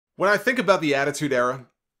When I think about the Attitude Era,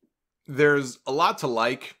 there's a lot to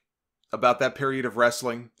like about that period of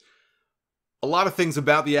wrestling. A lot of things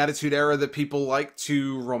about the Attitude Era that people like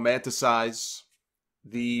to romanticize.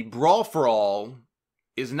 The Brawl for All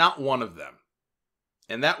is not one of them.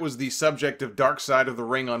 And that was the subject of Dark Side of the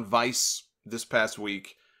Ring on Vice this past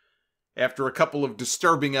week. After a couple of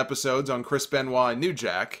disturbing episodes on Chris Benoit and New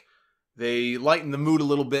Jack, they lightened the mood a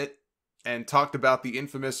little bit and talked about the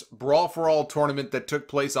infamous Brawl for All tournament that took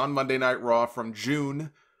place on Monday Night Raw from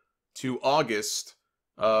June to August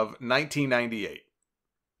of 1998.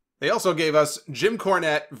 They also gave us Jim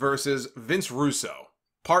Cornette versus Vince Russo,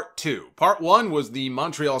 Part 2. Part 1 was the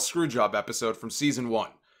Montreal Screwjob episode from Season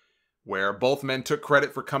 1, where both men took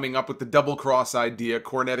credit for coming up with the double cross idea.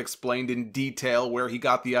 Cornette explained in detail where he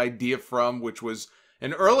got the idea from, which was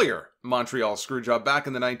an earlier Montreal Screwjob back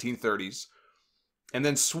in the 1930s, and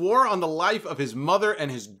then swore on the life of his mother and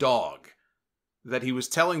his dog that he was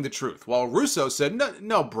telling the truth, while Russo said,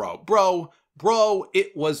 no, bro,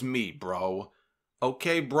 it was me, bro.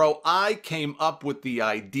 Okay, bro, I came up with the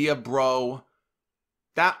idea, bro.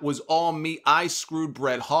 That was all me. I screwed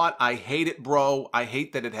Bret Hart. I hate it, bro. I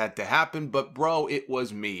hate that it had to happen, but bro, it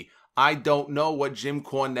was me. I don't know what Jim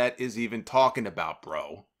Cornette is even talking about,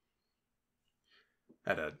 bro.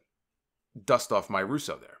 Had to dust off my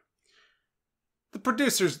Russo there. The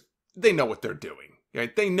producers, they know what they're doing.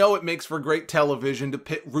 Right? They know it makes for great television to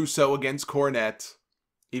pit Russo against Cornette,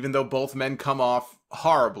 even though both men come off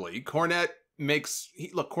horribly. Cornette makes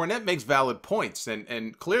valid points,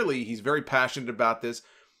 and clearly he's very passionate about this.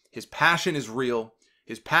 His passion is real.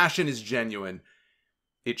 His passion is genuine.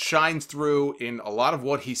 It shines through in a lot of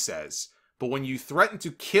what he says. But when you threaten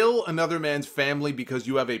to kill another man's family because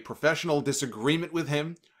you have a professional disagreement with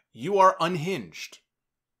him, you are unhinged.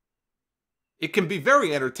 It can be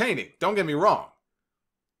very entertaining, don't get me wrong.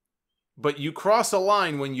 But you cross a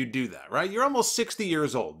line when you do that, right? You're almost 60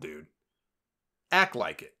 years old, dude. Act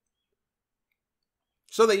like it.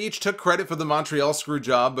 So they each took credit for the Montreal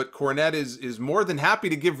Screwjob, but Cornette is more than happy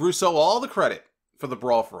to give Russo all the credit for the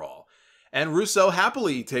Brawl for All. And Russo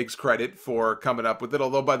happily takes credit for coming up with it,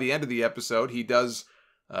 although by the end of the episode, he does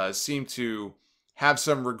seem to have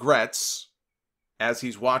some regrets as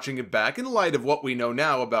he's watching it back in light of what we know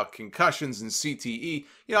now about concussions and CTE.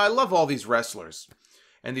 You know, I love all these wrestlers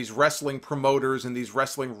and these wrestling promoters and these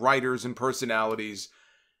wrestling writers and personalities.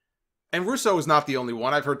 And Russo is not the only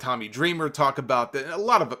one. I've heard Tommy Dreamer talk about that. A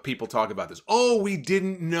lot of people talk about this. Oh, we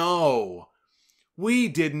didn't know. We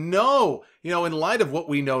didn't know. You know, in light of what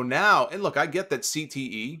we know now. And look, I get that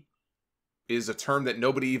CTE is a term that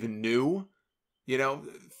nobody even knew. You know,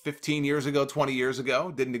 15 years ago, 20 years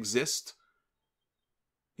ago, didn't exist.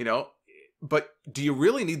 You know, but do you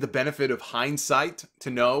really need the benefit of hindsight to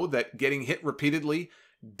know that getting hit repeatedly,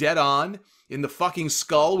 dead on, in the fucking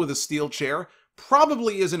skull with a steel chair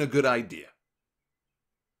probably isn't a good idea?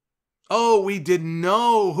 Oh, we didn't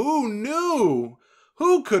know. Who knew?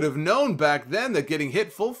 Who could have known back then that getting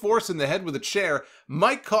hit full force in the head with a chair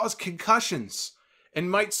might cause concussions and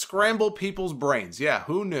might scramble people's brains? Yeah,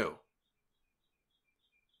 who knew?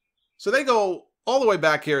 So they go all the way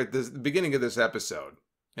back here at the beginning of this episode.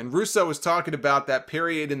 And Russo was talking about that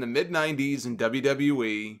period in the mid-90s in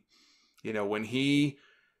WWE, you know, when he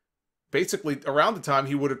basically, around the time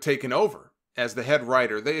he would have taken over as the head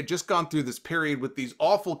writer. They had just gone through this period with these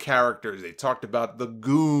awful characters. They talked about the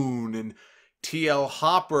Goon and T.L.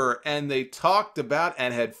 Hopper, and they talked about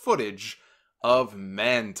and had footage of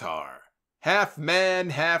Mantar. Half man,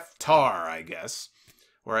 half tar, I guess.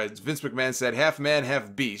 Or as Vince McMahon said, half man,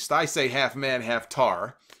 half beast. I say half man, half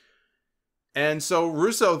tar. And so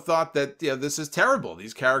Russo thought that, yeah, this is terrible.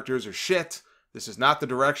 These characters are shit. This is not the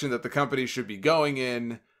direction that the company should be going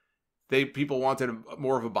in. People wanted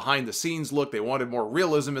more of a behind-the-scenes look. They wanted more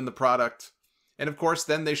realism in the product. And of course,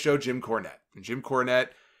 then they show Jim Cornette. And Jim Cornette,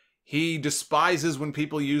 he despises when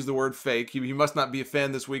people use the word fake. He must not be a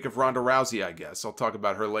fan this week of Ronda Rousey, I guess. I'll talk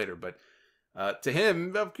about her later. But to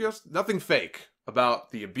him, of course, nothing fake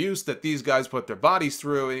about the abuse that these guys put their bodies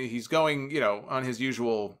through. He's going, you know, on his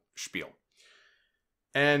usual spiel.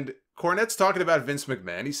 And Cornette's talking about Vince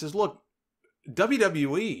McMahon. He says, look,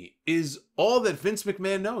 WWE is all that Vince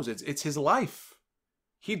McMahon knows. It's his life.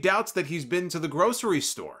 He doubts that he's been to the grocery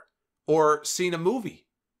store or seen a movie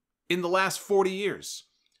in the last 40 years.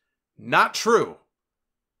 Not true.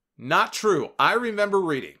 Not true. I remember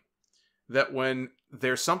reading that when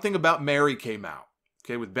There's Something About Mary came out,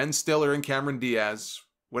 okay, with Ben Stiller and Cameron Diaz,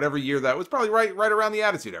 whatever year that was, probably right around the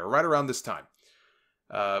Attitude Era, right around this time.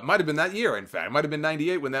 Might have been that year, in fact. It might have been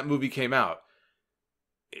 98 when that movie came out.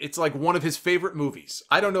 it's like one of his favorite movies.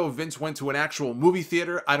 I don't know if Vince went to an actual movie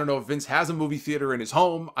theater. I don't know if Vince has a movie theater in his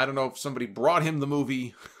home. I don't know if somebody brought him the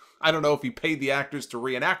movie. I don't know if he paid the actors to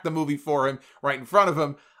reenact the movie for him right in front of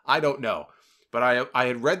him. I don't know. But I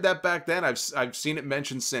had read that back then. I've seen it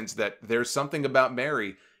mentioned since that There's Something About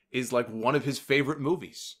Mary is like one of his favorite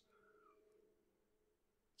movies.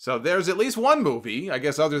 So there's at least one movie, I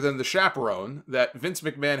guess other than The Chaperone, that Vince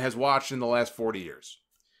McMahon has watched in the last 40 years.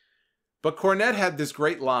 But Cornette had this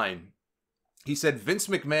great line. He said, Vince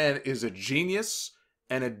McMahon is a genius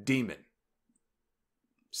and a demon.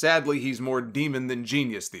 Sadly, he's more demon than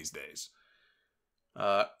genius these days.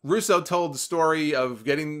 Russo told the story of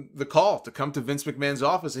getting the call to come to Vince McMahon's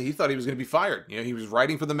office, and he thought he was going to be fired. You know, he was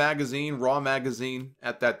writing for the magazine, Raw magazine,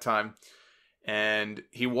 at that time. And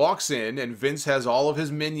he walks in, and Vince has all of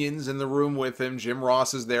his minions in the room with him. Jim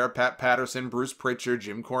Ross is there, Pat Patterson, Bruce Pritchard,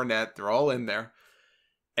 Jim Cornette. They're all in there.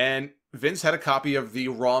 And Vince had a copy of the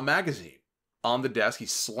Raw magazine on the desk. He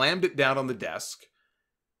slammed it down on the desk,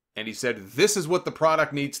 and he said, this is what the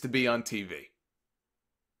product needs to be on TV.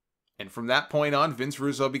 And from that point on, Vince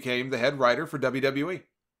Russo became the head writer for WWE.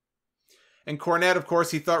 And Cornette, of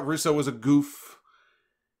course, he thought Russo was a goof.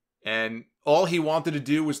 And all he wanted to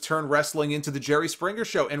do was turn wrestling into the Jerry Springer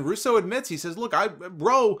show. And Russo admits, he says, look,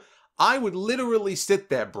 I would literally sit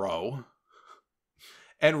there, bro,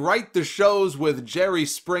 and write the shows with Jerry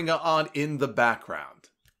Springer on in the background.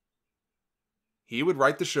 He would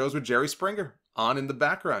write the shows with Jerry Springer on in the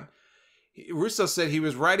background. Russo said he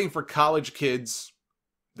was writing for college kids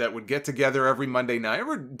that would get together every Monday night.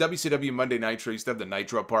 Remember WCW Monday Nitro used to have the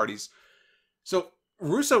Nitro parties? So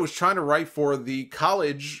Russo was trying to write for the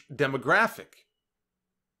college demographic.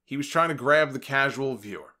 He was trying to grab the casual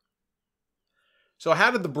viewer. So how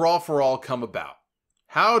did the Brawl for All come about?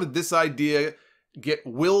 How did this idea get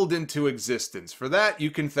willed into existence? For that,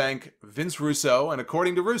 you can thank Vince Russo, and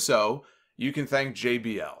according to Russo, you can thank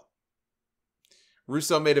JBL.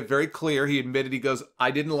 Russo made it very clear. He admitted, he goes,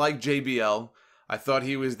 I didn't like JBL. I thought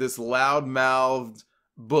he was this loud-mouthed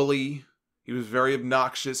bully. He was very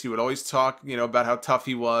obnoxious. He would always talk, about how tough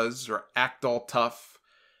he was or act all tough.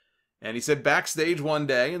 And he said backstage one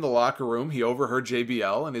day in the locker room, he overheard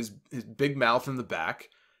JBL and his big mouth in the back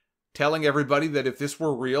telling everybody that if this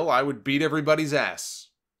were real, I would beat everybody's ass.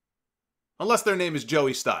 Unless their name is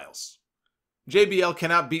Joey Styles. JBL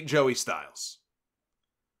cannot beat Joey Styles.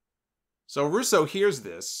 So Russo hears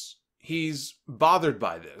this. He's bothered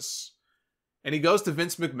by this. And he goes to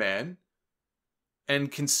Vince McMahon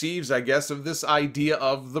and conceives, I guess, of this idea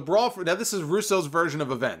of the Brawl for... Now, this is Russo's version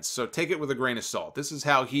of events, so take it with a grain of salt. This is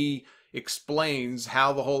how he explains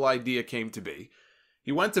how the whole idea came to be.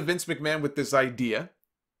 He went to Vince McMahon with this idea,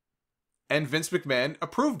 and Vince McMahon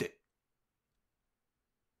approved it.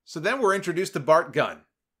 So then we're introduced to Bart Gunn,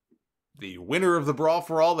 the winner of the Brawl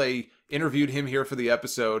for All. They interviewed him here for the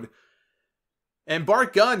episode. And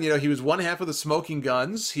Bart Gunn, he was one half of the Smoking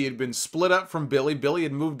Guns. He had been split up from Billy. Billy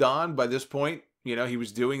had moved on by this point. He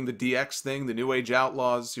was doing the DX thing, the New Age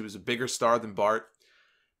Outlaws. He was a bigger star than Bart.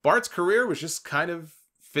 Bart's career was just kind of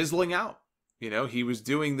fizzling out. He was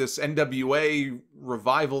doing this NWA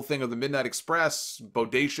revival thing of the Midnight Express,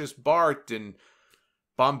 Bodacious Bart and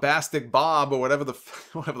Bombastic Bob, or whatever the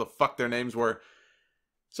fuck their names were.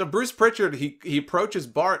 So Bruce Pritchard, he approaches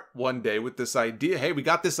Bart one day with this idea. Hey, we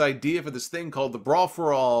got this idea for this thing called the Brawl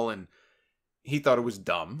for All, and he thought it was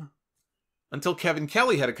dumb. Until Kevin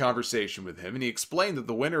Kelly had a conversation with him, and he explained that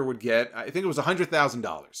the winner would get, I think it was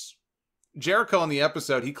 $100,000. Jericho on the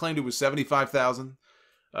episode, he claimed it was $75,000,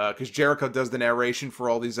 because Jericho does the narration for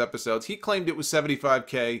all these episodes. He claimed it was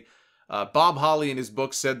 $75K. Bob Holly in his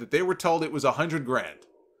book said that they were told it was $100,000.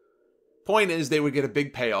 Point is, they would get a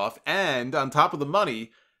big payoff, and on top of the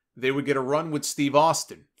money, they would get a run with Steve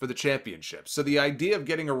Austin for the championship. So the idea of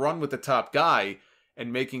getting a run with the top guy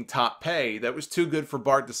and making top pay, that was too good for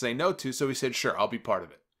Bart to say no to, so he said, sure, I'll be part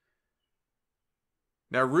of it.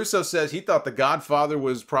 Now, Russo says he thought the Godfather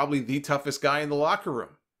was probably the toughest guy in the locker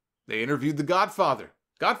room. They interviewed the Godfather.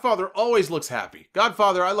 Godfather always looks happy.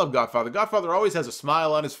 Godfather, I love Godfather. Godfather always has a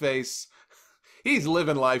smile on his face. He's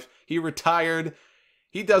living life. He retired.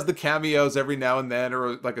 He does the cameos every now and then,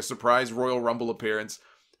 or like a surprise Royal Rumble appearance.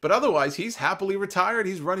 But otherwise, he's happily retired.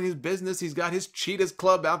 He's running his business. He's got his Cheetahs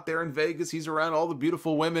Club out there in Vegas. He's around all the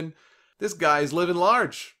beautiful women. This guy's living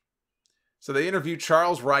large. So they interview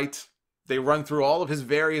Charles Wright. They run through all of his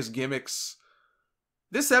various gimmicks.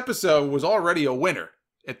 This episode was already a winner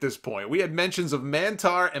at this point. We had mentions of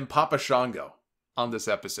Mantar and Papa Shango on this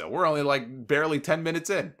episode. We're only like barely 10 minutes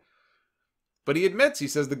in. But he admits, he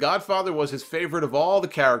says the Godfather was his favorite of all the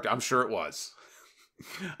characters. I'm sure it was.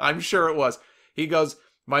 I'm sure it was. He goes,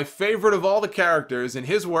 My favorite of all the characters, in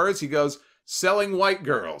his words, he goes, selling white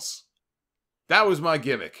girls. That was my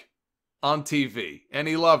gimmick on TV, and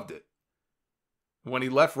he loved it. When he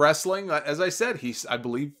left wrestling, as I said, I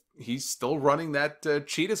believe he's still running that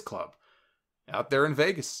Cheetahs Club out there in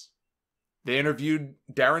Vegas. They interviewed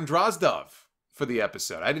Darren Drozdov for the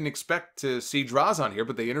episode. I didn't expect to see Droz on here,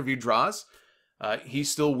 but they interviewed Droz.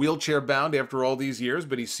 He's still wheelchair bound after all these years,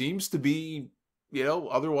 but he seems to be,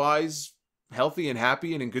 otherwise healthy and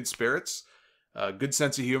happy and in good spirits. Good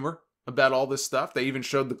sense of humor about all this stuff. They even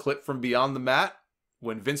showed the clip from Beyond the Mat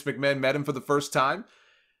when Vince McMahon met him for the first time.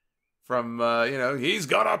 From, he's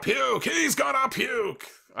gonna puke.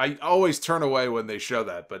 I always turn away when they show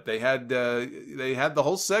that, but they had the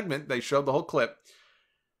whole segment. They showed the whole clip.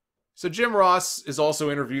 So Jim Ross is also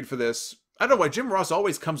interviewed for this. I don't know why Jim Ross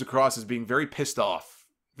always comes across as being very pissed off,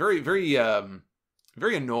 very, very,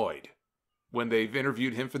 very annoyed when they've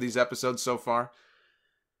interviewed him for these episodes so far.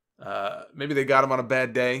 Maybe they got him on a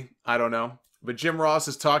bad day. I don't know. But Jim Ross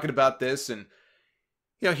is talking about this, and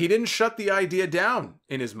he didn't shut the idea down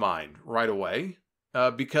in his mind right away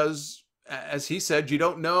because, as he said, you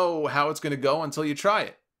don't know how it's going to go until you try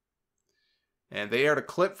it. And they aired a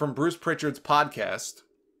clip from Bruce Pritchard's podcast.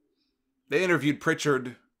 They interviewed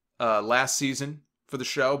Pritchard last season for the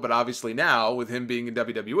show, but obviously now, with him being in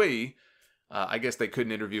WWE, I guess they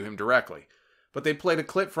couldn't interview him directly. But they played a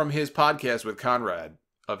clip from his podcast with Conrad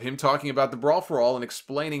of him talking about the Brawl for All and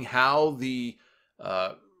explaining how the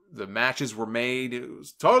matches were made. It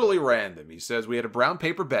was totally random. He says, we had a brown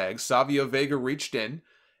paper bag. Savio Vega reached in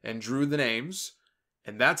and drew the names,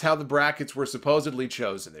 and that's how the brackets were supposedly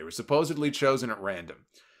chosen. They were supposedly chosen at random.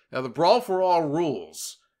 Now, the Brawl for All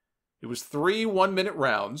rules, it was 3 one-minute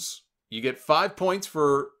rounds. You get 5 points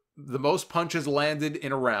for the most punches landed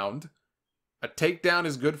in a round. A takedown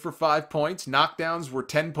is good for 5 points. Knockdowns were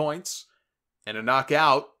 10 points. And a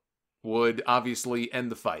knockout would obviously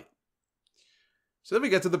end the fight. So then we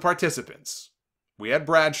get to the participants. We had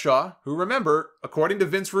Bradshaw, who, remember, according to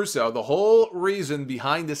Vince Russo, the whole reason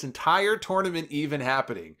behind this entire tournament even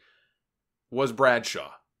happening was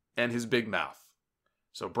Bradshaw and his big mouth.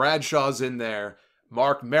 So Bradshaw's in there.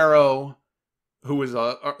 Mark Merrow, who was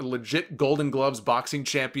a legit Golden Gloves boxing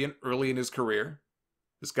champion early in his career.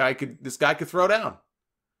 This guy could throw down.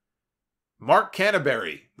 Mark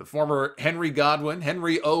Canterbury, the former Henry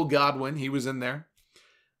O. Godwin, he was in there.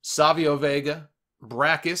 Savio Vega,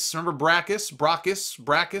 Brackus, remember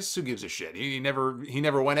Brackus, who gives a shit? He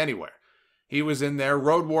never went anywhere. He was in there.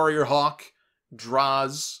 Road Warrior Hawk,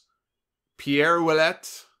 Droz, Pierre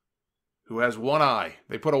Ouellette, who has one eye.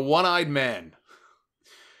 They put a one-eyed man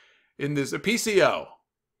in this, a PCO.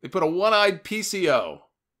 They put a one-eyed PCO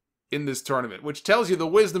in this tournament, which tells you the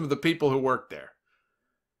wisdom of the people who work there.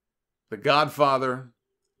 The Godfather,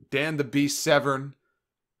 Dan the Beast Severn,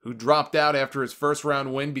 who dropped out after his first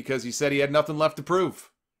round win because he said he had nothing left to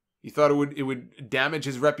prove. He thought it would damage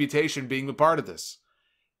his reputation being a part of this.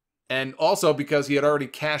 And also because he had already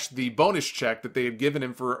cashed the bonus check that they had given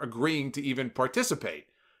him for agreeing to even participate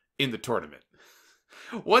in the tournament.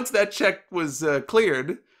 Once that check was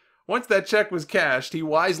cleared, once that check was cashed, he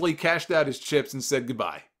wisely cashed out his chips and said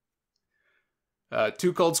goodbye.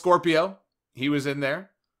 Too Cold Scorpio, he was in there.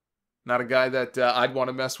 Not a guy that I'd want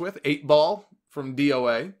to mess with. 8 Ball from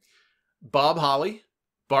DOA. Bob Holly,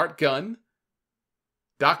 Bart Gunn,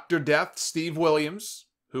 Dr. Death, Steve Williams,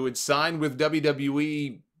 who had signed with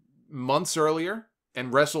WWE months earlier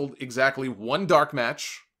and wrestled exactly 1 dark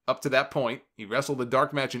match up to that point. He wrestled a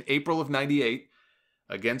dark match in April of '98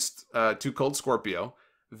 against Too Cold Scorpio.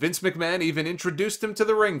 Vince McMahon even introduced him to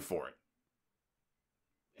the ring for it.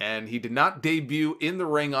 And he did not debut in the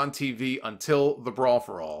ring on TV until the Brawl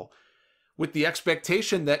for All, with the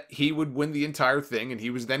expectation that he would win the entire thing, and he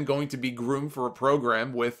was then going to be groomed for a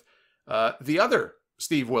program with the other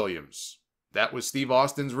Steve Williams. That was Steve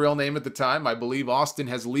Austin's real name at the time. I believe Austin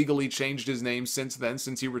has legally changed his name since then,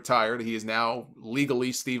 since he retired. He is now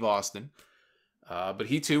legally Steve Austin. But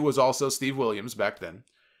he too was also Steve Williams back then.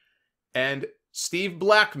 And Steve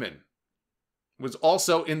Blackman was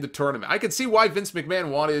also in the tournament. I could see why Vince McMahon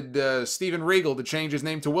wanted Steven Regal to change his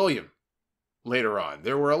name to William later on.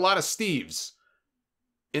 There were a lot of Steves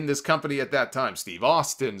in this company at that time. Steve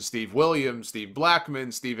Austin, Steve Williams, Steve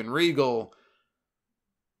Blackman, Steven Regal.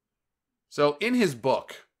 So in his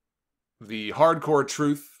book, The Hardcore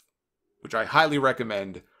Truth, which I highly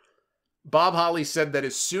recommend, Bob Holly said that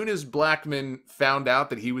as soon as Blackman found out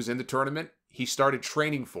that he was in the tournament, he started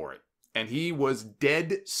training for it. And he was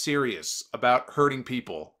dead serious about hurting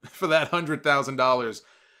people for that $100,000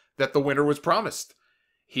 that the winner was promised.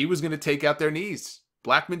 He was going to take out their knees.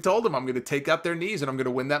 Blackman told him, I'm going to take out their knees and I'm going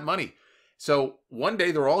to win that money. So one day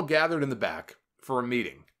they're all gathered in the back for a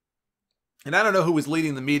meeting. And I don't know who was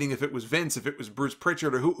leading the meeting, if it was Vince, if it was Bruce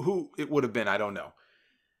Pritchard, or who it would have been, I don't know.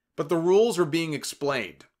 But the rules were being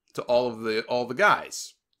explained to all the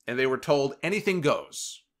guys. And they were told anything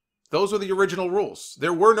goes. Those were the original rules.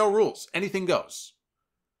 There were no rules. Anything goes.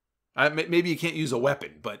 Maybe you can't use a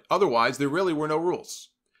weapon, but otherwise there really were no rules.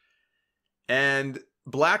 And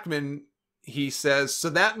Blackman, he says, so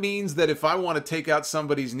that means that if I want to take out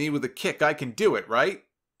somebody's knee with a kick, I can do it, right?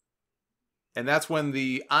 And that's when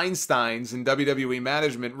the Einsteins in WWE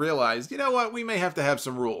management realized, you know what, we may have to have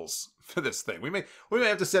some rules for this thing. We may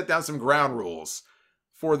have to set down some ground rules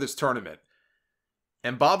for this tournament.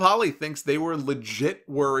 And Bob Holly thinks they were legit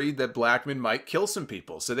worried that Blackman might kill some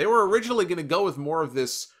people. So they were originally going to go with more of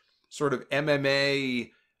this sort of MMA,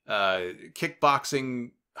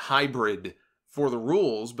 kickboxing hybrid for the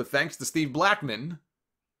rules. But thanks to Steve Blackman,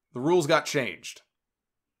 the rules got changed.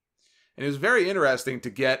 And it was very interesting to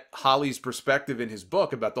get Holly's perspective in his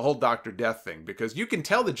book about the whole Dr. Death thing, because you can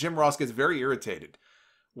tell that Jim Ross gets very irritated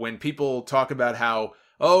when people talk about how,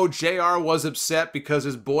 oh, JR was upset because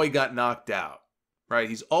his boy got knocked out, right?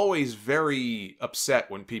 He's always very upset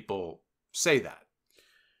when people say that.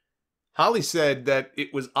 Holly said that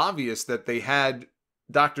it was obvious that they had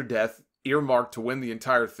Dr. Death earmarked to win the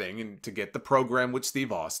entire thing and to get the program with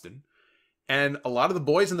Steve Austin. And a lot of the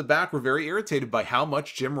boys in the back were very irritated by how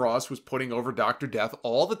much Jim Ross was putting over Dr. Death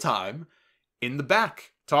all the time in the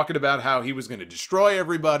back, talking about how he was going to destroy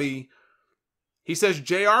everybody. He says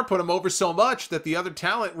JR put him over so much that the other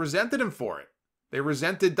talent resented him for it. They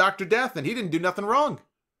resented Dr. Death, and he didn't do nothing wrong.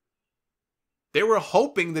 They were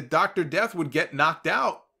hoping that Dr. Death would get knocked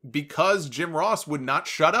out because Jim Ross would not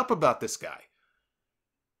shut up about this guy.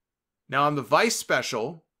 Now, on the Vice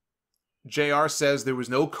special, JR says there was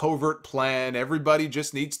no covert plan. Everybody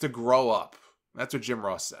just needs to grow up. That's what Jim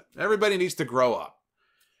Ross said. Everybody needs to grow up.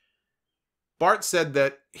 Bart said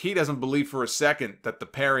that he doesn't believe for a second that the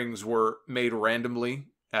pairings were made randomly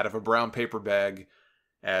out of a brown paper bag,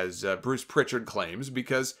 as Bruce Pritchard claims,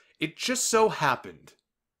 because it just so happened.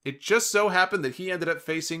 It just so happened that he ended up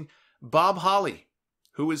facing Bob Holly,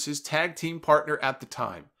 who was his tag team partner at the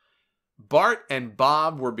time. Bart and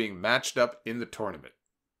Bob were being matched up in the tournament.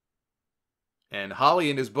 And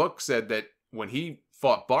Holly in his book said that when he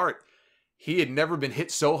fought Bart, he had never been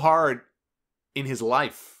hit so hard in his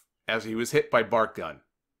life as he was hit by Bart Gunn.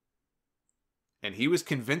 And he was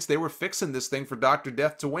convinced they were fixing this thing for Dr.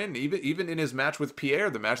 Death to win. Even in his match with Pierre,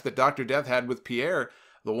 the match that Dr. Death had with Pierre,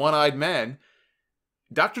 the one-eyed man,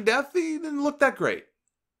 Dr. Death, he didn't look that great.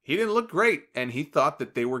 He didn't look great, and he thought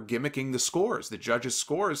that they were gimmicking the scores, the judges'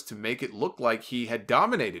 scores, to make it look like he had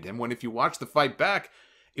dominated him, when if you watch the fight back,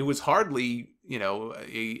 it was hardly,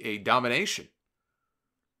 a domination.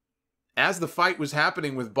 As the fight was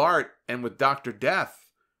happening with Bart and with Dr. Death,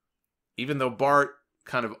 even though Bart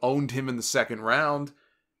kind of owned him in the second round,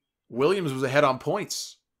 Williams was ahead on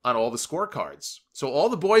points on all the scorecards. So all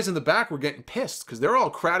the boys in the back were getting pissed because they're all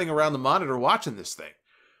crowding around the monitor watching this thing.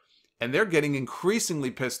 And they're getting increasingly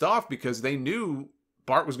pissed off because they knew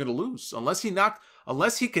Bart was going to lose. Unless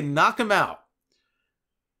he can knock him out,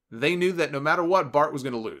 they knew that no matter what, Bart was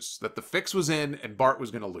going to lose. That the fix was in and Bart was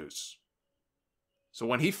going to lose. So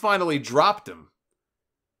when he finally dropped him,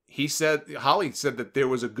 Holly said that there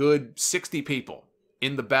was a good 60 people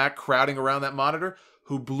in the back crowding around that monitor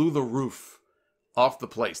who blew the roof off the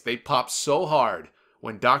place. They popped so hard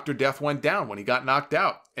when Dr. Death went down, when he got knocked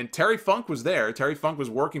out. And Terry Funk was there. Terry Funk was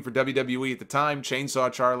working for WWE at the time,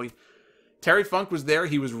 Chainsaw Charlie. Terry Funk was there.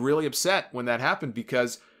 He was really upset when that happened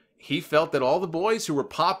because he felt that all the boys who were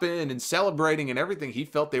popping and celebrating and everything, he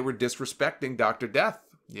felt they were disrespecting Dr. Death.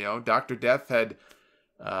 Dr. Death had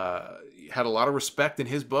a lot of respect in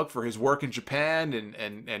his book for his work in Japan,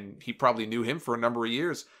 and he probably knew him for a number of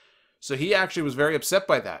years. So he actually was very upset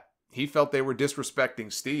by that. He felt they were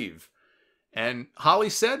disrespecting Steve. And Holly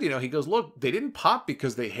said, he goes, look, they didn't pop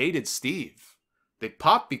because they hated Steve. They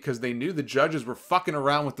popped because they knew the judges were fucking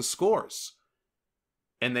around with the scores.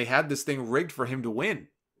 And they had this thing rigged for him to win.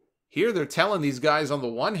 Here they're telling these guys on the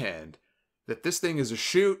one hand that this thing is a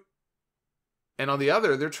shoot, and on the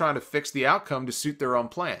other, they're trying to fix the outcome to suit their own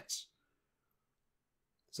plans.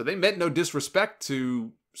 So they meant no disrespect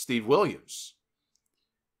to Steve Williams.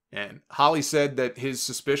 And Holly said that his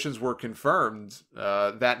suspicions were confirmed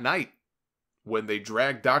that night when they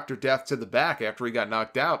dragged Dr. Death to the back after he got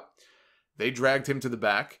knocked out. They dragged him to the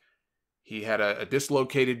back. He had a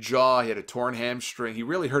dislocated jaw. He had a torn hamstring. He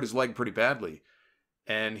really hurt his leg pretty badly.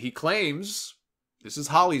 And he claims, this is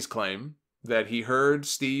Holly's claim, that he heard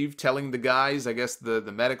Steve telling the guys, I guess the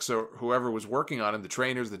medics or whoever was working on him, the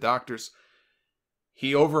trainers, the doctors,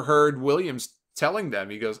 he overheard Williams telling them,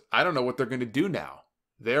 he goes, I don't know what they're going to do now.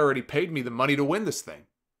 They already paid me the money to win this thing.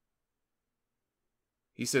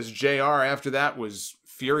 He says JR after that was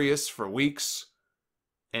furious for weeks,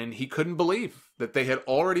 and he couldn't believe that they had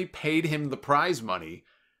already paid him the prize money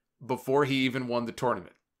before he even won the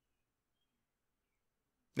tournament.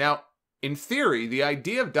 Now, in theory, the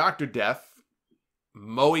idea of Dr. Death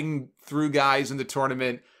mowing through guys in the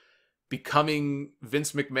tournament, becoming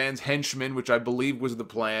Vince McMahon's henchman, which I believe was the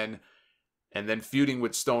plan, and then feuding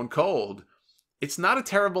with Stone Cold, it's not a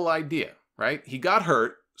terrible idea, right? He got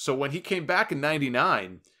hurt, so when he came back in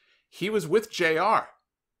 99, he was with JR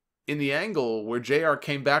in the angle where JR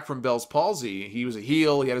came back from Bell's palsy. He was a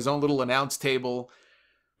heel. He had his own little announce table.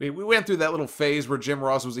 We went through that little phase where Jim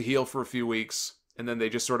Ross was a heel for a few weeks, and then they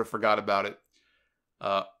just sort of forgot about it.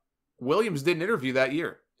 Williams did an interview that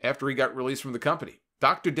year after he got released from the company.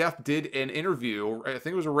 Dr. Death did an interview, I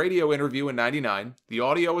think it was a radio interview in 99. The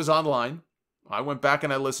audio is online. I went back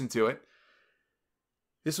and I listened to it.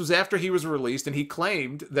 This was after he was released, and he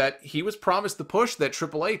claimed that he was promised the push that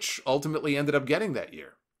Triple H ultimately ended up getting that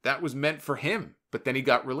year. That was meant for him, but then he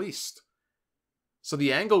got released. So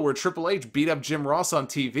the angle where Triple H beat up Jim Ross on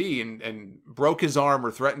TV and broke his arm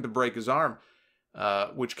or threatened to break his arm,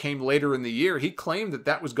 which came later in the year, he claimed that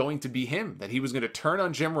that was going to be him, that he was going to turn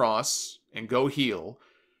on Jim Ross and go heel,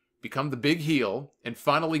 become the big heel, and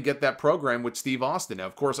finally get that program with Steve Austin. Now,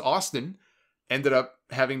 of course, Austin ended up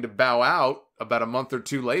having to bow out about a month or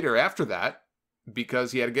two later after that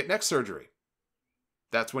because he had to get neck surgery.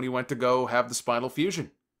 That's when he went to go have the spinal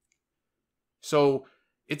fusion. So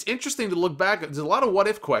it's interesting to look back. There's a lot of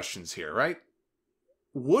what-if questions here, right?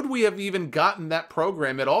 Would we have even gotten that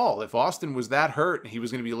program at all if Austin was that hurt and he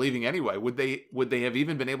was going to be leaving anyway? Would they have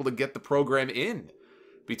even been able to get the program in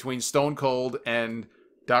between Stone Cold and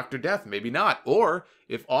Dr. Death? Maybe not. Or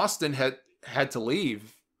if Austin had to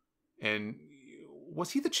leave, and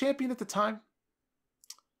was he the champion at the time?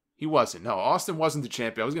 He wasn't. No, Austin wasn't the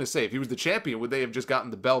champion. I was going to say, if he was the champion, would they have just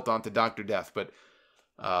gotten the belt onto Dr. Death? But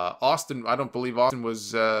Austin, I don't believe Austin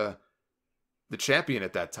was the champion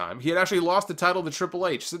at that time. He had actually lost the title to Triple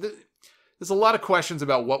H. So there's a lot of questions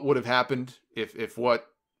about what would have happened if what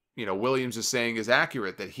Williams is saying is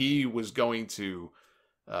accurate, that he was going to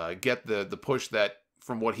get the push that,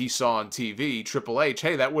 from what he saw on TV, Triple H,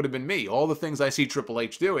 hey, that would have been me. All the things I see Triple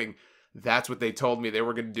H doing, that's what they told me they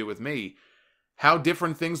were going to do with me. How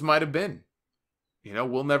different things might have been.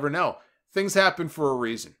 We'll never know. Things happen for a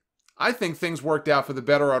reason. I think things worked out for the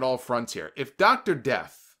better on all fronts here. If Dr.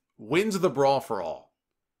 Death wins the Brawl for All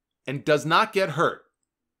and does not get hurt,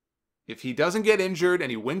 if he doesn't get injured and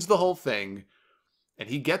he wins the whole thing, and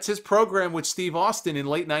he gets his program with Steve Austin in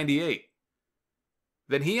late 98,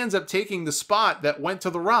 then he ends up taking the spot that went to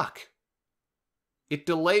The Rock. It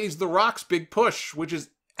delays The Rock's big push, which is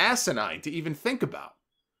asinine to even think about.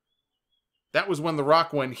 That was when The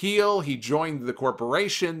Rock went heel. He joined the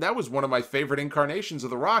corporation. That was one of my favorite incarnations of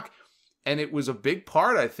The Rock. And it was a big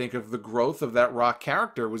part, I think, of the growth of that Rock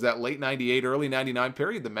character, was that late 98, early 99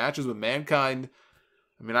 period. The matches with Mankind.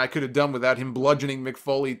 I mean, I could have done without him bludgeoning Mick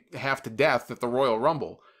Foley half to death at the Royal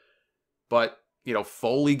Rumble. But,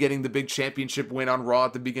 Foley getting the big championship win on Raw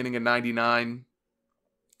at the beginning of 99.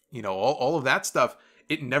 All of that stuff.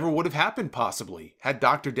 It never would have happened, possibly, had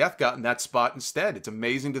Dr. Death gotten that spot instead. It's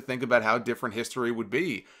amazing to think about how different history would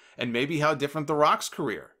be, and maybe how different The Rock's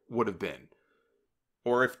career would have been.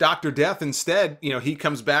 Or if Dr. Death instead, he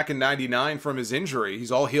comes back in 99 from his injury,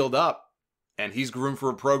 he's all healed up, and he's groomed for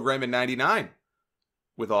a program in 99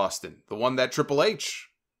 with Austin, the one that Triple H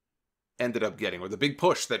ended up getting, or the big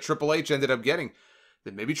push that Triple H ended up getting,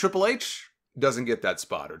 then maybe Triple H doesn't get that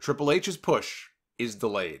spot, or Triple H's push is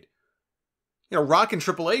delayed. Rock and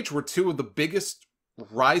Triple H were two of the biggest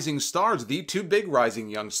rising stars, the two big rising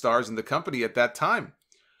young stars in the company at that time.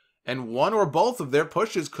 And one or both of their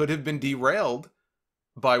pushes could have been derailed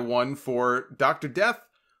by one for Dr. Death,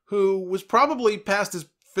 who was probably past his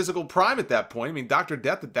physical prime at that point. I mean, Dr.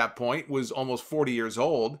 Death at that point was almost 40 years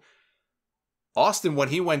old. Austin, when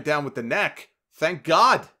he went down with the neck, thank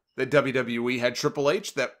God that WWE had Triple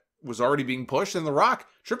H that was already being pushed, and The Rock.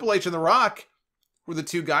 Triple H and The Rock were the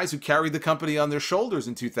two guys who carried the company on their shoulders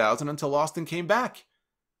in 2000 until Austin came back.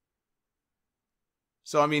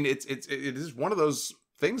 So, I mean, it is one of those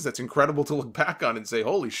things that's incredible to look back on and say,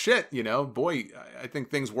 holy shit, boy, I think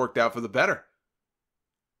things worked out for the better.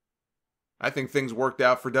 I think things worked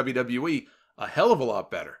out for WWE a hell of a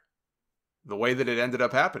lot better, the way that it ended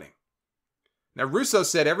up happening. Now, Russo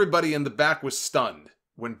said everybody in the back was stunned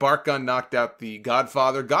when Bart Gunn knocked out the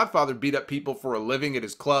Godfather. Godfather beat up people for a living at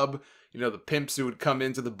his club. The pimps who would come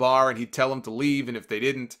into the bar and he'd tell them to leave, and if they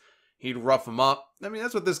didn't, He'd rough him up. I mean,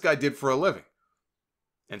 that's what this guy did for a living.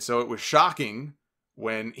 And so it was shocking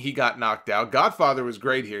when he got knocked out. Godfather was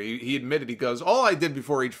great here. He admitted, he goes, all I did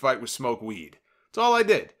before each fight was smoke weed. That's all I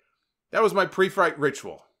did. That was my pre-fight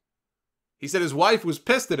ritual. He said his wife was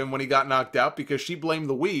pissed at him when he got knocked out because she blamed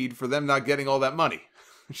the weed for them not getting all that money.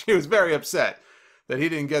 She was very upset that he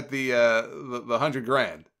didn't get the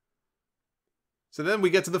 $100,000. So then we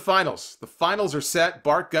get to the finals. The finals are set.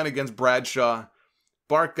 Bart Gunn against Bradshaw.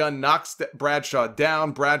 Bart Gunn knocks Bradshaw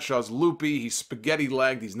down. Bradshaw's loopy. He's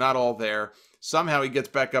spaghetti-legged. He's not all there. Somehow he gets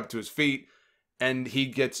back up to his feet, and he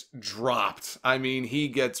gets dropped. I mean, he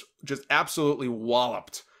gets just absolutely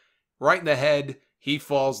walloped. Right in the head. He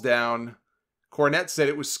falls down. Cornette said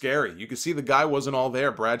it was scary. You could see the guy wasn't all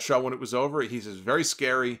there. Bradshaw, when it was over, he says, very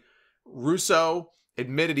scary. Russo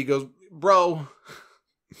admitted, he goes, bro,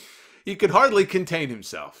 he could hardly contain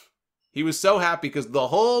himself. He was so happy because the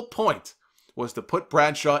whole point was to put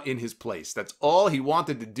Bradshaw in his place. That's all he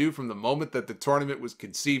wanted to do from the moment that the tournament was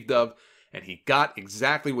conceived of, and he got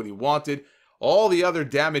exactly what he wanted. All the other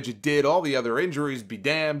damage it did, all the other injuries, be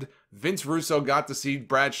damned. Vince Russo got to see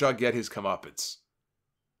Bradshaw get his comeuppance.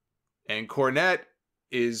 And Cornette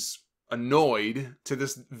is annoyed to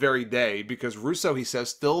this very day because Russo, he says,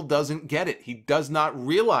 still doesn't get it. He does not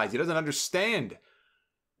realize, he doesn't understand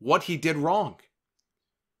what he did wrong.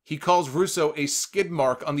 He calls Russo a skid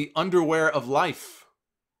mark on the underwear of life.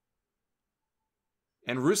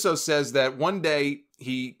 And Russo says that one day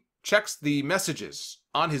he checks the messages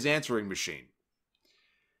on his answering machine.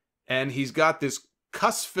 And he's got this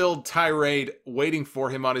cuss-filled tirade waiting for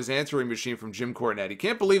him on his answering machine from Jim Cornette. He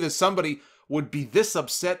can't believe that somebody would be this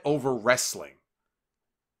upset over wrestling.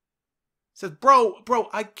 He says, bro,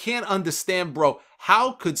 I can't understand, bro.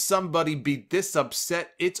 How could somebody be this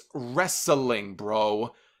upset? It's wrestling,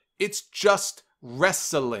 bro. It's just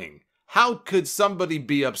wrestling. How could somebody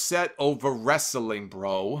be upset over wrestling,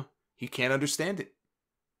 bro? He can't understand it.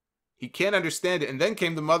 He can't understand it. And then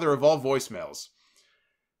came the mother of all voicemails.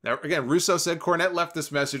 Now, again, Russo said Cornette left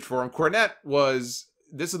this message for him.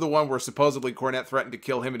 This is the one where supposedly Cornette threatened to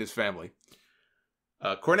kill him and his family.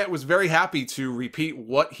 Cornette was very happy to repeat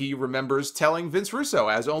what he remembers telling Vince Russo,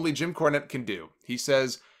 as only Jim Cornette can do. He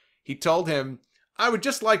says, he told him, I would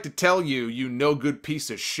just like to tell you, you no good piece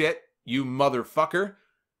of shit, you motherfucker,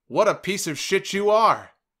 what a piece of shit you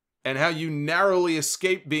are. And how you narrowly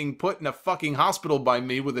escaped being put in a fucking hospital by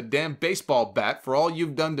me with a damn baseball bat for all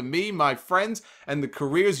you've done to me, my friends, and the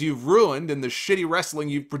careers you've ruined and the shitty wrestling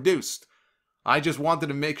you've produced. I just wanted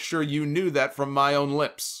to make sure you knew that from my own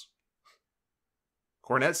lips.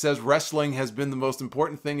 Cornette says wrestling has been the most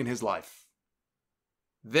important thing in his life.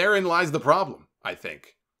 Therein lies the problem, I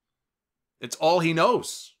think. It's all he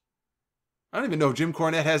knows. I don't even know if Jim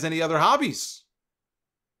Cornette has any other hobbies.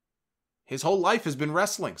 His whole life has been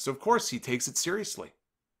wrestling, so of course he takes it seriously.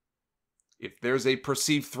 If there's a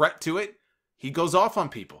perceived threat to it, he goes off on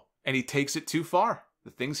people, and he takes it too far.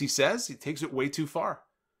 The things he says, he takes it way too far.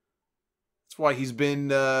 That's why he's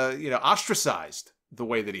been, ostracized the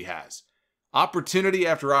way that he has. Opportunity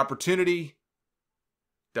after opportunity,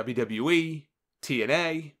 WWE,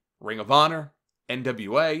 TNA, Ring of Honor,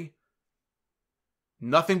 NWA,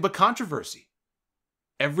 nothing but controversy.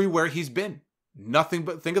 Everywhere he's been. Nothing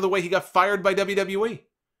but, think of the way he got fired by WWE.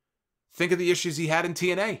 Think of the issues he had in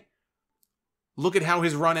TNA. Look at how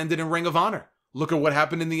his run ended in Ring of Honor. Look at what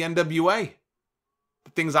happened in the NWA.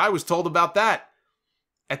 The things I was told about that.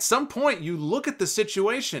 At some point, you look at the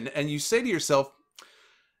situation and you say to yourself,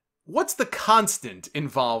 what's the constant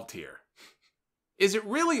involved here? Is it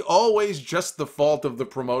really always just the fault of the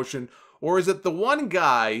promotion? Or is it the one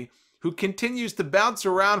guy who continues to bounce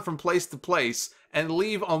around from place to place and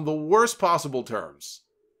leave on the worst possible terms?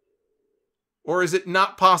 Or is it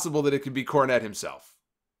not possible that it could be Cornette himself?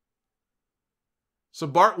 So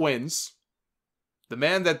Bart wins. The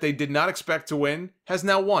man that they did not expect to win has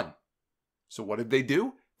now won. So what did they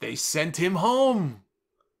do? They sent him home.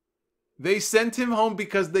 They sent him home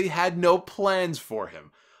because they had no plans for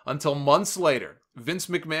him. Until months later, Vince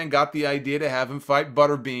McMahon got the idea to have him fight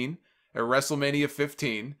Butterbean at WrestleMania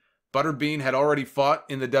 15. Butterbean had already fought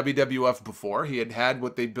in the WWF before. He had had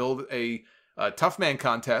what they billed a tough man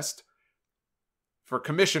contest for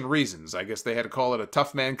commission reasons. I guess they had to call it a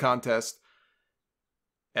tough man contest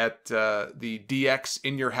at the DX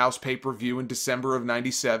In Your House pay-per-view in December of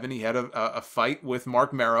 '97. He had a fight with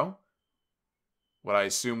Mark Merrow, what I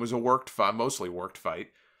assume was a mostly worked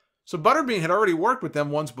fight. So Butterbean had already worked with them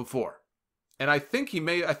once before. And I think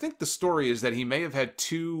the story is that he may have had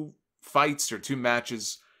 2 fights or 2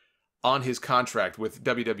 matches on his contract with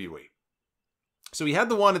WWE. So he had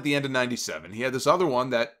the one at the end of '97. He had this other one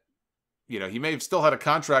that, You know, he may have still had a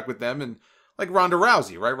contract with them, and like Ronda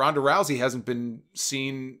Rousey, right? Ronda Rousey hasn't been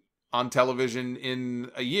seen on television in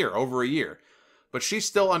a year, over a year. But she's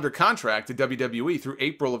still under contract to WWE through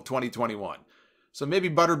April of 2021. So maybe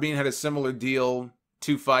Butterbean had a similar deal.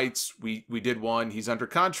 2 fights. We did one. He's under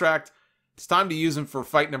contract. It's time to use him for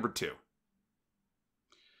fight number 2,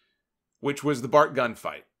 which was the Bart Gunn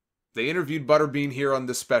fight. They interviewed Butterbean here on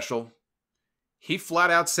this special. He flat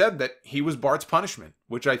out said that he was Bart's punishment,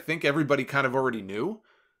 which I think everybody kind of already knew.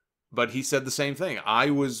 But he said the same thing. I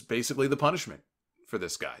was basically the punishment for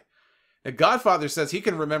this guy. Now, Godfather says he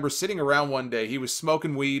can remember sitting around one day. He was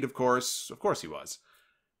smoking weed, of course. Of course he was.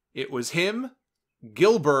 It was him,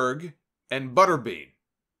 Gillberg, and Butterbean.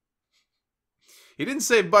 He didn't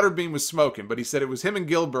say Butterbean was smoking, but he said it was him and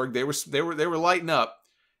Gillberg. They were lighting up.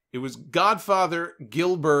 It was Godfather,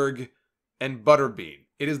 Gillberg, and Butterbean.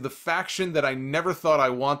 It is the faction that I never thought I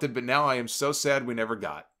wanted, but now I am so sad we never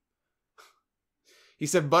got. He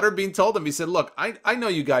said Butterbean told him, he said, look, I know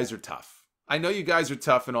you guys are tough. I know you guys are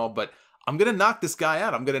tough and all, but I'm going to knock this guy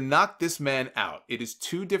out. I'm going to knock this man out. It is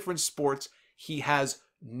 2 different sports. He has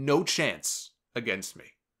no chance against me.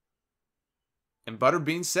 And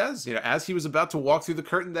Butterbean says, you know, as he was about to walk through the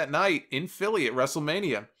curtain that night in Philly at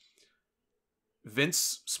WrestleMania,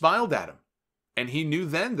 Vince smiled at him. And he knew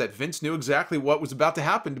then that Vince knew exactly what was about to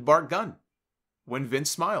happen to Bart Gunn when Vince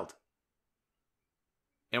smiled.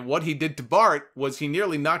 And what he did to Bart was he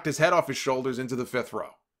nearly knocked his head off his shoulders into the 5th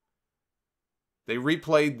row. They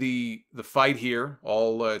replayed the fight here,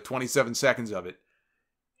 all 27 seconds of it.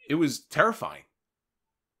 It was terrifying.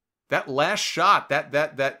 That last shot,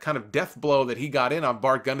 that kind of death blow that he got in on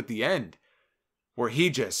Bart Gunn at the end, where he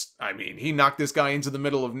just, I mean, he knocked this guy into the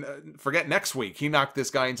middle of, forget next week, he knocked this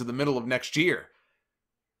guy into the middle of next year.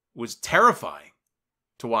 It was terrifying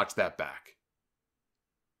to watch that back.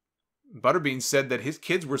 Butterbean said that his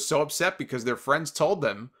kids were so upset because their friends told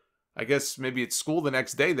them, I guess maybe at school the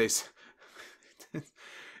next day,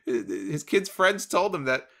 his kids' friends told him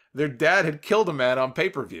that their dad had killed a man on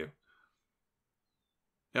pay-per-view.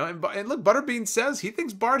 You know, and look, Butterbean says he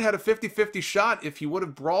thinks Bart had a 50-50 shot if he would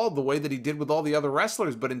have brawled the way that he did with all the other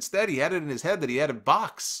wrestlers, but instead he had it in his head that he had to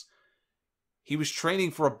box. He was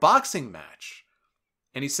training for a boxing match.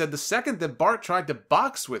 And he said the second that Bart tried to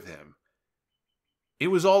box with him, it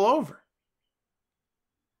was all over.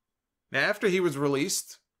 Now, after he was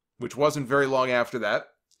released, which wasn't very long after that,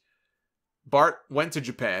 Bart went to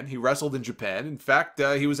Japan. He wrestled in Japan. In fact,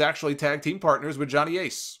 he was actually tag team partners with Johnny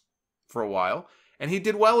Ace for a while. And he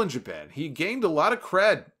did well in Japan. He gained a lot of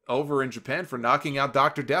cred over in Japan for knocking out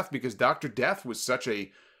Dr. Death because Dr. Death was such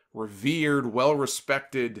a revered,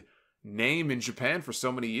 well-respected name in Japan for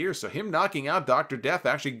so many years. So him knocking out Dr. Death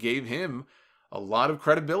actually gave him a lot of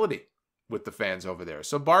credibility with the fans over there.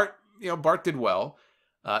 So Bart did well.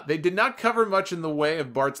 They did not cover much in the way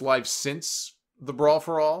of Bart's life since the Brawl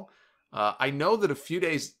for All. I know that a few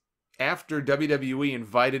days after WWE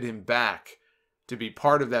invited him back to be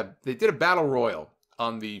part of that, they did a battle royal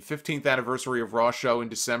on the 15th anniversary of Raw show in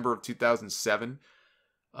December of 2007.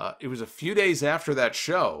 It was a few days after that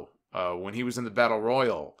show, when he was in the battle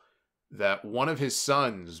royal, that one of his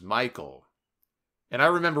sons, Michael, and I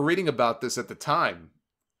remember reading about this at the time.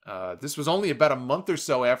 This was only about a month or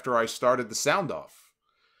so after I started the Sound Off.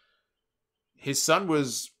 His son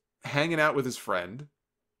was hanging out with his friend.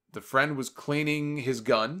 The friend was cleaning his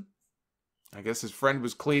gun. I guess his friend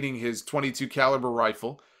was cleaning his .22 caliber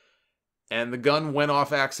rifle, and the gun went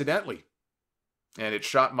off accidentally, and it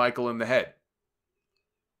shot Michael in the head.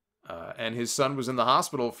 And his son was in the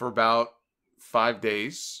hospital for about 5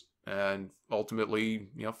 days, and ultimately,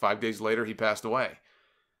 5 days later, he passed away.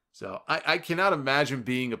 So I cannot imagine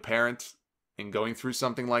being a parent and going through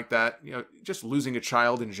something like that. Just losing a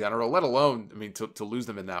child in general, let alone, to lose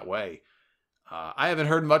them in that way. I haven't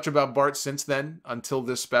heard much about Bart since then until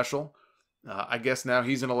this special. I guess now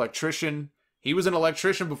he's an electrician. He was an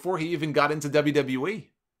electrician before he even got into WWE.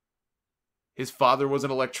 His father was an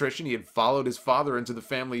electrician. He had followed his father into the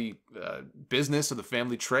family business or the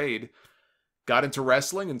family trade, got into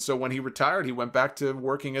wrestling, and so when he retired, he went back to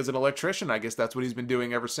working as an electrician. I guess that's what he's been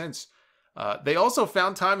doing ever since. They also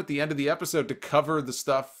found time at the end of the episode to cover the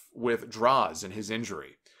stuff with Droz and his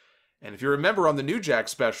injury. And if you remember on the New Jack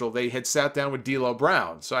special, they had sat down with D-Lo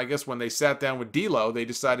Brown. So I guess when they sat down with D-Lo, they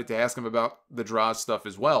decided to ask him about the Droz stuff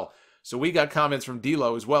as well. So we got comments from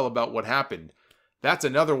D-Lo as well about what happened. That's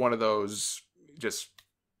another one of those just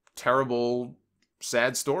terrible,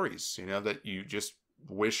 sad stories, that you just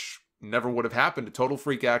wish never would have happened. A total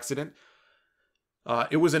freak accident.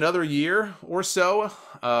 It was another year or so,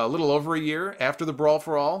 a little over a year after the Brawl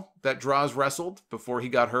for All that Droz wrestled before he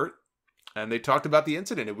got hurt. And they talked about the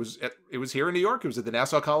incident. It was here in New York. It was at the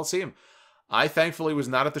Nassau Coliseum. I thankfully was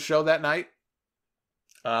not at the show that night.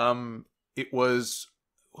 It was,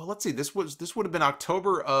 well, let's see. This would have been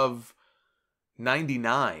October of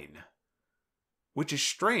 99, which is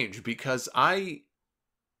strange because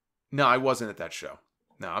no, I wasn't at that show.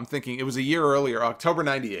 No, I'm thinking it was a year earlier, October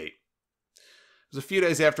 98. It was a few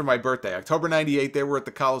days after my birthday. October 98, they were at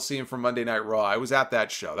the Coliseum for Monday Night Raw. I was at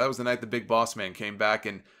that show. That was the night the Big Boss Man came back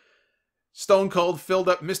and Stone Cold filled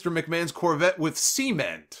up Mr. McMahon's Corvette with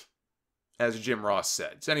cement, as Jim Ross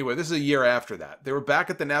said. So anyway, this is a year after that. They were back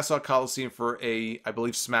at the Nassau Coliseum for I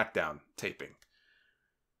believe, SmackDown taping.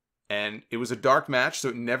 And it was a dark match, so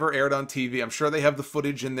it never aired on TV. I'm sure they have the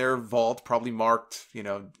footage in their vault, probably marked,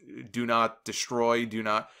 do not destroy, do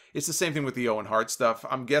not. It's the same thing with the Owen Hart stuff.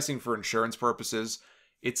 I'm guessing for insurance purposes,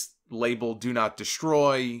 it's labeled do not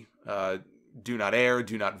destroy, do not air,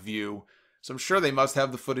 do not view. So I'm sure they must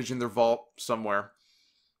have the footage in their vault somewhere.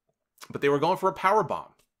 But they were going for a power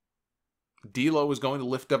bomb. D-Lo was going to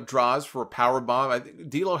lift up Droz for a power bomb. I think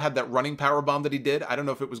D-Lo had that running power bomb that he did. I don't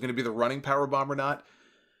know if it was going to be the running power bomb or not.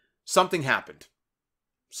 Something happened.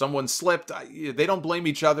 Someone slipped. They don't blame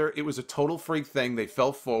each other. It was a total freak thing. They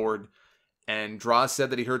fell forward. And Droz said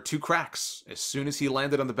that he heard 2 cracks. As soon as he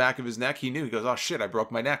landed on the back of his neck, he knew. He goes, oh shit, I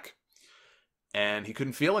broke my neck. And he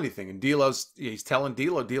couldn't feel anything. And he's telling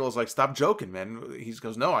D-Lo. D-Lo's like, stop joking, man. He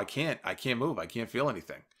goes, no, I can't move. I can't feel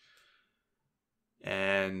anything.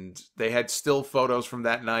 And they had still photos from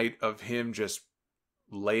that night of him just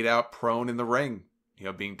laid out prone in the ring,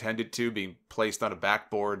 being tended to, being placed on a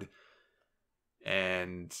backboard.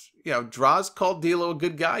 And, Droz called D-Lo a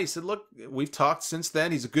good guy. He said, look, we've talked since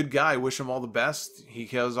then. He's a good guy. I wish him all the best. He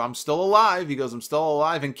goes, I'm still alive. He goes, I'm still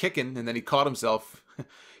alive and kicking. And then he caught himself.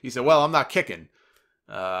 He said, well, I'm not kicking.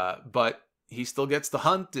 But he still gets to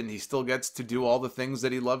hunt and he still gets to do all the things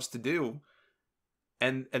that he loves to do.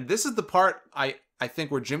 And this is the part I think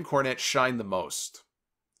where Jim Cornette shined the most.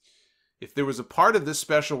 If there was a part of this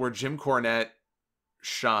special where Jim Cornette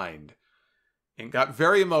shined and got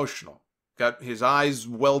very emotional, got his eyes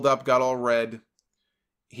welled up, got all red,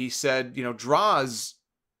 he said, Droz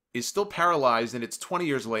is still paralyzed and it's 20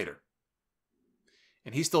 years later.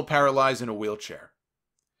 And he's still paralyzed in a wheelchair.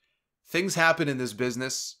 Things happen in this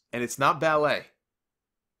business and it's not ballet.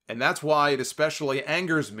 And that's why it especially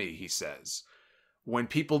angers me, he says, when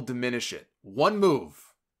people diminish it. One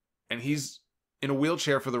move, and he's in a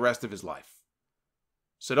wheelchair for the rest of his life.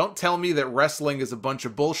 So don't tell me that wrestling is a bunch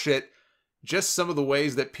of bullshit. Just some of the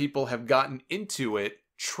ways that people have gotten into it,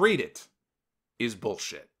 treat it, is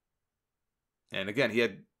bullshit. And again, he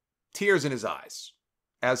had tears in his eyes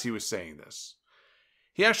as he was saying this.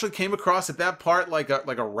 He actually came across at that part like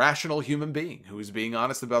a rational human being who was being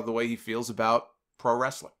honest about the way he feels about pro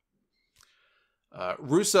wrestling.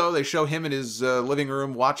 Russo, they show him in his living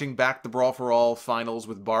room watching back the Brawl For All finals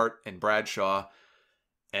with Bart and Bradshaw.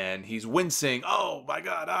 And he's wincing. Oh, my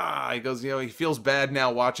God. He goes, he feels bad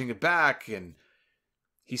now watching it back. And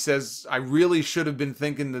he says, I really should have been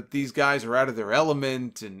thinking that these guys are out of their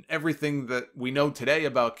element and everything that we know today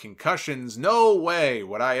about concussions. No way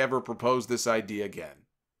would I ever propose this idea again.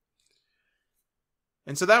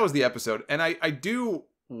 And so that was the episode. And I do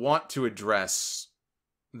want to address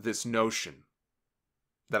this notion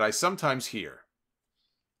that I sometimes hear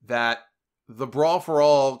that the Brawl For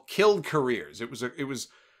All killed careers. It was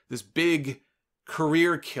this big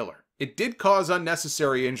career killer. It did cause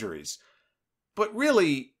unnecessary injuries. But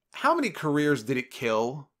really, how many careers did it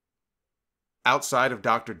kill outside of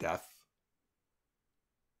Dr. Death?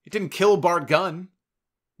 It didn't kill Bart Gunn.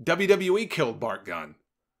 WWE killed Bart Gunn.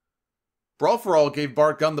 Brawl For All gave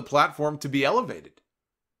Bart Gunn the platform to be elevated.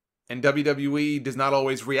 And WWE does not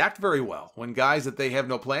always react very well when guys that they have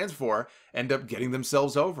no plans for end up getting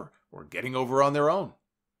themselves over or getting over on their own.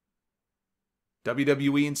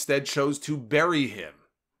 WWE instead chose to bury him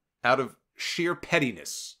out of sheer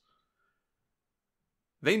pettiness.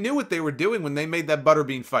 They knew what they were doing when they made that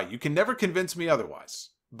Butterbean fight. You can never convince me otherwise.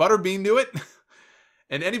 Butterbean knew it,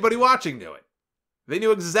 and anybody watching knew it. They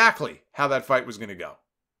knew exactly how that fight was going to go.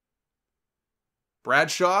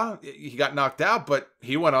 Bradshaw, he got knocked out, but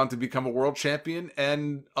he went on to become a world champion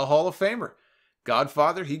and a Hall of Famer.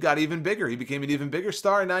 Godfather, he got even bigger. He became an even bigger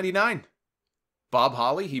star in 99. Bob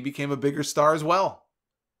Holly, he became a bigger star as well.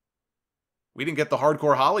 We didn't get the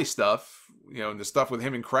Hardcore Holly stuff, and the stuff with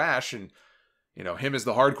him and Crash and, him as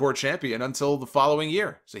the hardcore champion until the following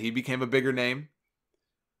year. So he became a bigger name.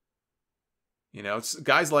 It's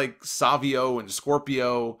guys like Savio and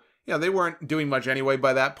Scorpio, they weren't doing much anyway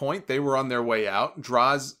by that point. They were on their way out.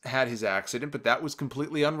 Droz had his accident, but that was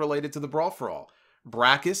completely unrelated to the Brawl For All.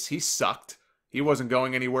 Brackus, he sucked. He wasn't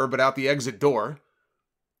going anywhere but out the exit door.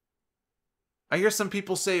 I hear some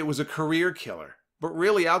people say it was a career killer. But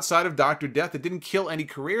really, outside of Dr. Death, it didn't kill any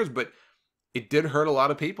careers, but it did hurt a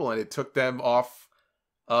lot of people, and it took them off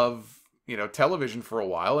of, television for a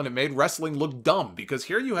while, and it made wrestling look dumb, because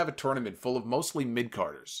here you have a tournament full of mostly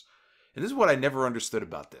mid-carders. And this is what I never understood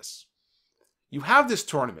about this. You have this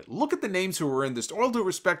tournament. Look at the names who were in this. All due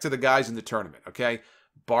respect to the guys in the tournament, okay?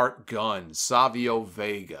 Bart Gunn, Savio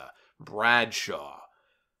Vega, Bradshaw,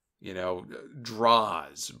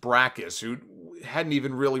 Droz, Brackus, who hadn't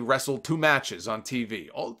even really wrestled 2 matches on TV.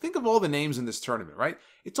 Think of all the names in this tournament, right?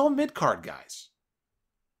 It's all mid-card guys.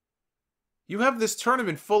 You have this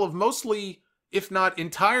tournament full of mostly, if not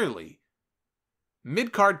entirely,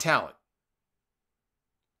 mid-card talent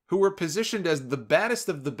who were positioned as the baddest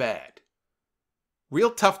of the bad.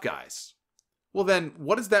 Real tough guys. Well then,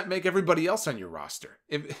 what does that make everybody else on your roster?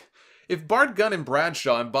 If Bart Gunn and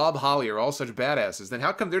Bradshaw and Bob Holly are all such badasses, then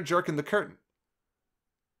how come they're jerking the curtain?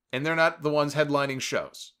 And they're not the ones headlining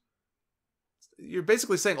shows. You're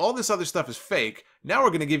basically saying all this other stuff is fake. Now we're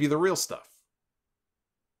going to give you the real stuff.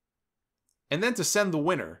 And then to send the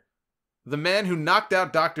winner, the man who knocked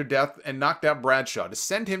out Dr. Death and knocked out Bradshaw, to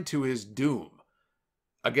send him to his doom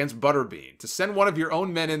against Butterbean, to send one of your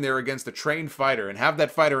own men in there against a trained fighter and have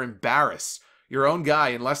that fighter embarrass your own guy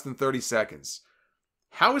in less than 30 seconds.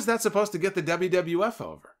 How is that supposed to get the WWF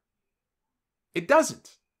over? It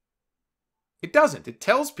doesn't. It doesn't. It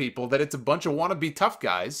tells people that it's a bunch of wannabe tough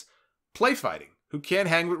guys play fighting who can't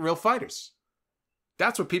hang with real fighters.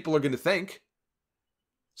 That's what people are going to think.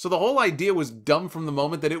 So the whole idea was dumb from the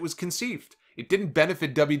moment that it was conceived. It didn't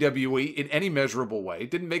benefit WWE in any measurable way.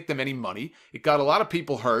 It didn't make them any money. It got a lot of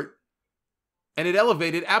people hurt. And it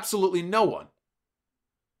elevated absolutely no one.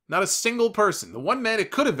 Not a single person. The one man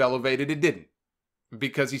it could have elevated, it didn't.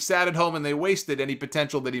 Because he sat at home and they wasted any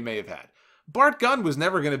potential that he may have had. Bart Gunn was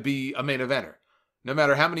never going to be a main eventer. No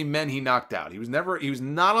matter how many men he knocked out. He was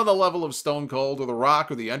not on the level of Stone Cold or The Rock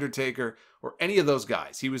or The Undertaker or any of those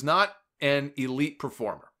guys. He was not an elite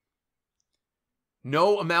performer.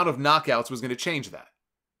 No amount of knockouts was going to change that.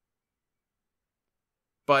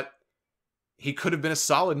 But he could have been a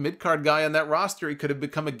solid mid-card guy on that roster. He could have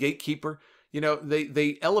become a gatekeeper.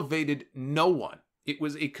 They elevated no one. It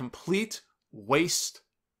was a complete waste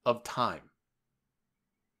of time.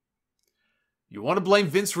 You want to blame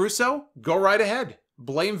Vince Russo? Go right ahead.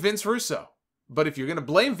 Blame Vince Russo. But if you're going to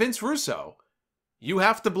blame Vince Russo, you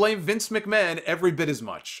have to blame Vince McMahon every bit as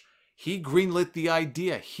much. He greenlit the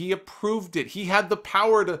idea. He approved it. He had the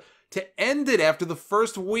power to end it after the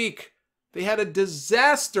first week. They had a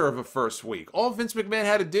disaster of a first week. All Vince McMahon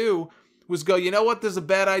had to do was go, you know what, this is a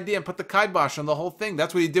bad idea, and put the kibosh on the whole thing.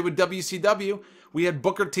 That's what he did with WCW. We had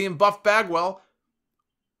Booker T and Buff Bagwell,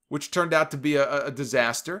 which turned out to be a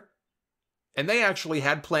disaster. And they actually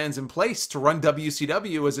had plans in place to run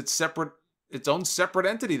WCW as its own separate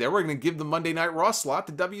entity. They were going to give the Monday Night Raw slot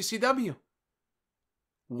to WCW.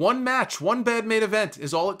 One match, one bad main event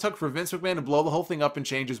is all it took for Vince McMahon to blow the whole thing up and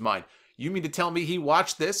change his mind. You mean to tell me he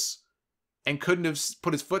watched this and couldn't have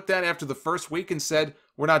put his foot down after the first week and said,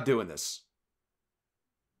 we're not doing this?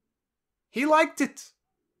 He liked it.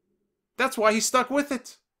 That's why he stuck with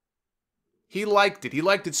it. He liked it. He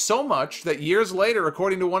liked it so much that years later,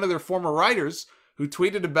 according to one of their former writers who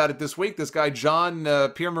tweeted about it this week, this guy John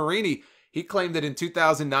Piermarini, he claimed that in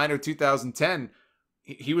 2009 or 2010,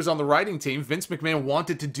 he was on the writing team. Vince McMahon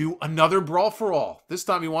wanted to do another Brawl for All. This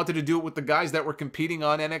time he wanted to do it with the guys that were competing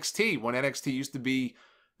on NXT, when NXT used to be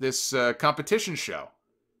this competition show.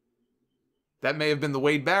 That may have been the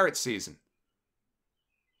Wade Barrett season.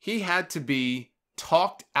 He had to be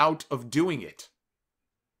talked out of doing it.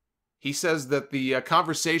 He says that the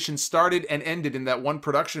conversation started and ended in that one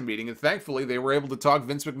production meeting, and thankfully they were able to talk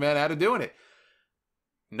Vince McMahon out of doing it.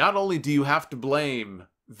 Not only do you have to blame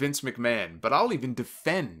Vince McMahon, but I'll even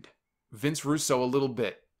defend Vince Russo a little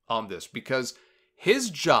bit on this, because his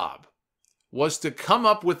job was to come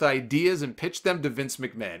up with ideas and pitch them to Vince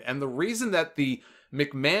McMahon. And the reason that the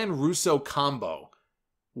McMahon-Russo combo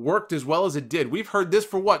worked as well as it did, we've heard this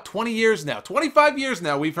for what, 20 years now, 25 years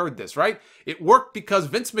now we've heard this, right? It worked because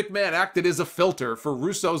Vince McMahon acted as a filter for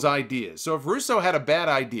Russo's ideas. So if Russo had a bad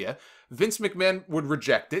idea, Vince McMahon would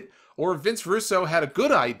reject it, or if Vince Russo had a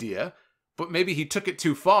good idea, but maybe he took it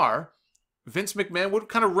too far, Vince McMahon would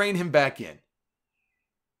kind of rein him back in.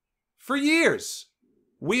 For years,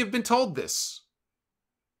 we have been told this.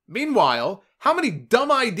 Meanwhile, how many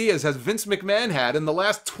dumb ideas has Vince McMahon had in the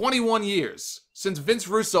last 21 years since Vince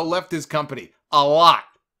Russo left his company? A lot.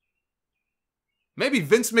 Maybe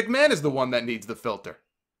Vince McMahon is the one that needs the filter.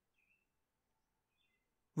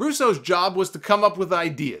 Russo's job was to come up with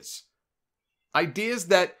ideas. Ideas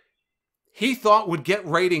that he thought would get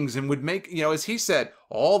ratings and would make, as he said,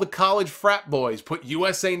 all the college frat boys put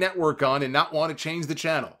USA Network on and not want to change the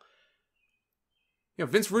channel.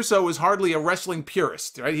 Vince Russo is hardly a wrestling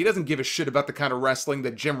purist, right? He doesn't give a shit about the kind of wrestling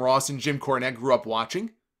that Jim Ross and Jim Cornette grew up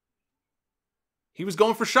watching. He was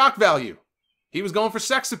going for shock value. He was going for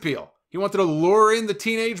sex appeal. He wanted to lure in the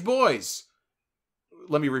teenage boys.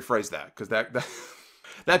 Let me rephrase that, because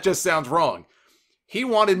that just sounds wrong. He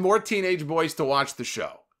wanted more teenage boys to watch the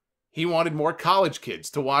show. He wanted more college kids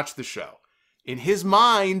to watch the show. In his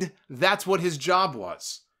mind, that's what his job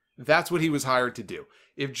was. That's what he was hired to do.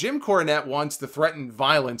 If Jim Cornette wants to threaten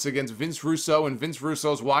violence against Vince Russo and Vince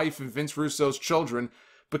Russo's wife and Vince Russo's children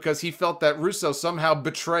because he felt that Russo somehow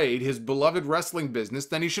betrayed his beloved wrestling business,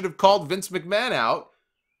 then he should have called Vince McMahon out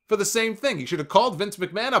for the same thing. He should have called Vince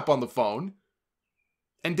McMahon up on the phone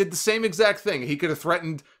and did the same exact thing. He could have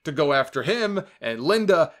threatened to go after him and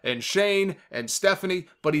Linda and Shane and Stephanie,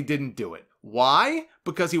 but he didn't do it. Why?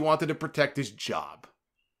 Because he wanted to protect his job.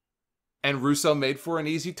 And Russo made for an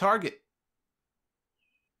easy target.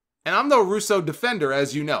 And I'm no Russo defender,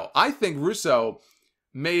 as you know. I think Russo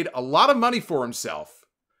made a lot of money for himself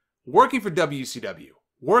working for WCW,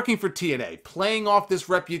 working for TNA, playing off this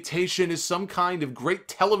reputation as some kind of great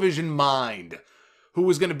television mind who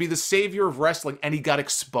was going to be the savior of wrestling, and he got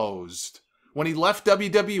exposed. When he left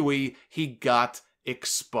WWE, he got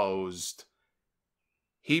exposed.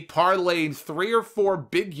 He parlayed 3 or 4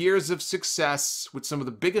 big years of success with some of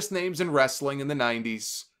the biggest names in wrestling in the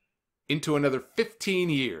 90s into another 15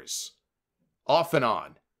 years, off and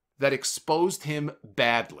on, that exposed him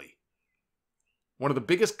badly. One of the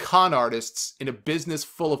biggest con artists in a business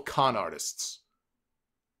full of con artists.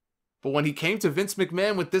 But when he came to Vince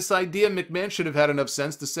McMahon with this idea, McMahon should have had enough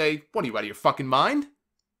sense to say, what are you, out of your fucking mind?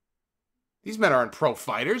 These men aren't pro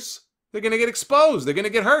fighters. They're going to get exposed. They're going to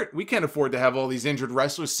get hurt. We can't afford to have all these injured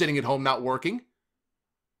wrestlers sitting at home not working.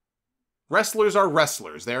 Wrestlers are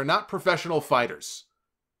wrestlers. They are not professional fighters.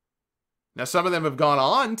 Now, some of them have gone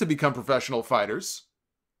on to become professional fighters.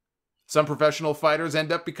 Some professional fighters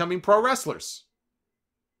end up becoming pro wrestlers.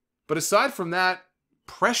 But aside from that,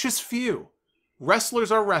 precious few.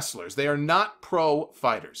 Wrestlers are wrestlers. They are not pro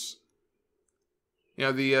fighters.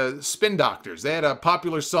 The Spin Doctors, they had a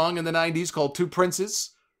popular song in the 90s called Two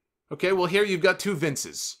Princes. Okay, well, here you've got 2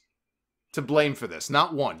 Vinces to blame for this,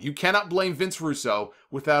 not one. You cannot blame Vince Russo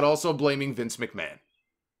without also blaming Vince McMahon.